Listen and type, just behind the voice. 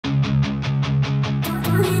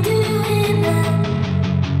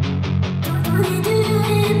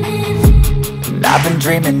I've been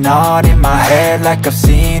dreaming on in my head like I've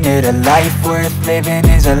seen it. A life worth living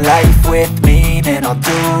is a life with meaning. I'll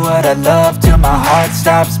do what I love till my heart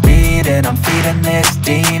stops beating. I'm feeding this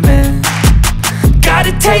demon. Got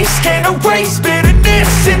a taste, can't erase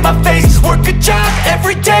bitterness in my face. Work a job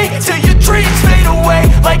every day till your dreams fade away.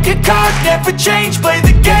 Like a card, never change, play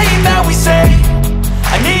the game that we say.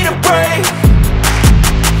 I need a break.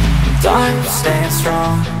 I'm staying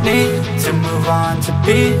strong, need to move on to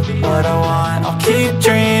be what I want. I'll keep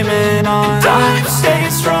dreaming on. I'm staying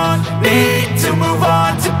strong, need to move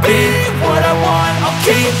on to be what I want. I'll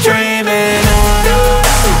keep dreaming on.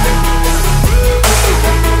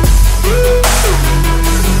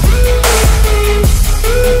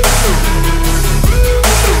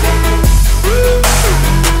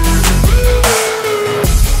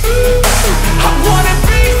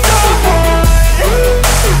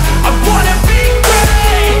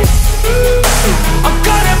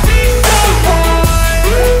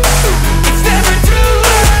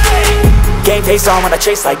 Game face on when I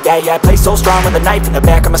chase like that. Yeah, I play so strong with a knife in the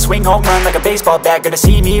back. I'ma swing home run like a baseball bat. Gonna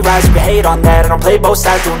see me rise, you can hate on that. I don't play both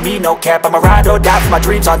sides, doing me no cap. I'ma ride or die for my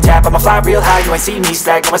dreams on tap. I'ma fly real high, you ain't see me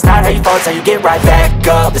slack. No, it's not how you fall, it's how you get right back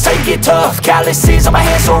up. That's how you get tough. Calluses on my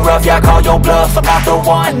hands so rough, yeah, I call your bluff. I'm not the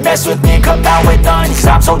one, mess with me and come out with none. Cause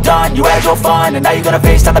I'm so done, you had your fun. And now you're gonna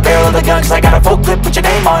face down the barrel of the gun. Cause I got a full clip, put your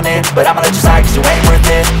name on it. But I'ma let you slide cause you ain't worth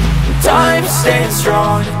it. I'm staying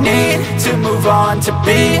strong, need to move on to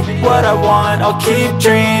be what I want. I'll keep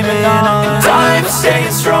dreaming on. I'm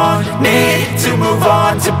staying strong, need to move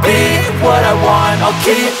on to be what I want. I'll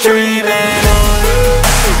keep dreaming on.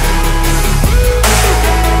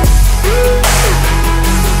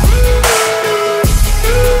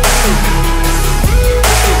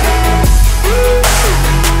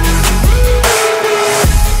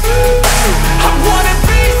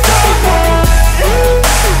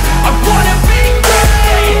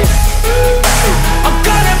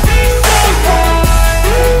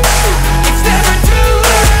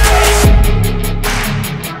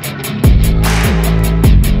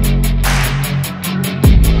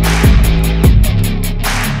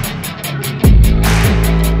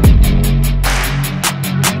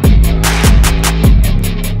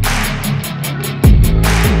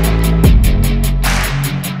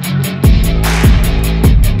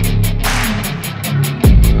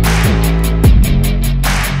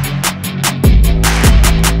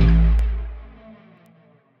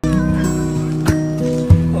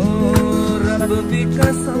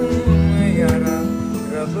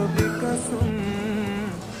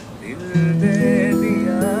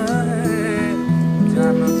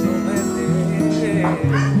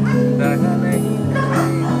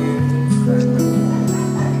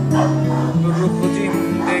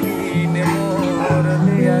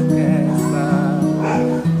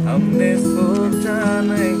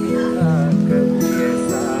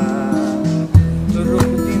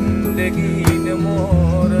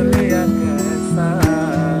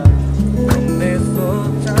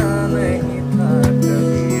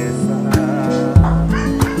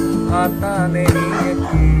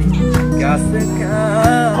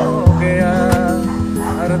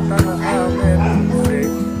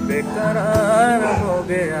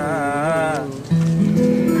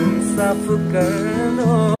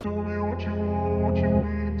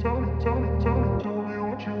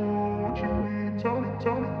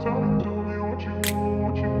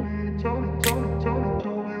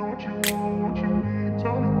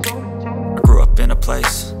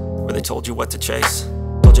 Told you what to chase,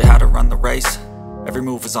 told you how to run the race. Every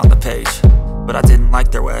move was on the page, but I didn't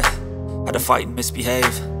like their way. Had to fight and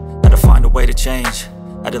misbehave, had to find a way to change.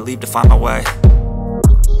 Had to leave to find my way.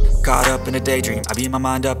 Caught up in a daydream, I beat my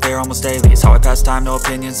mind up there almost daily. It's how I pass time, no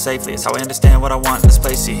opinions safely. It's how I understand what I want in this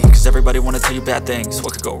place, see. Cause everybody wanna tell you bad things,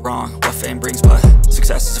 what could go wrong, what fame brings. But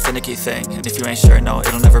success is a finicky thing, and if you ain't sure, no,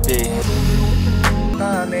 it'll never be.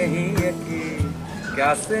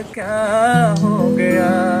 क्या से क्या हो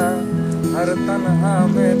गया, हर तन्हा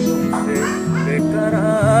में तुमसे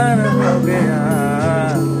बेकरार हो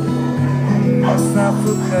गया।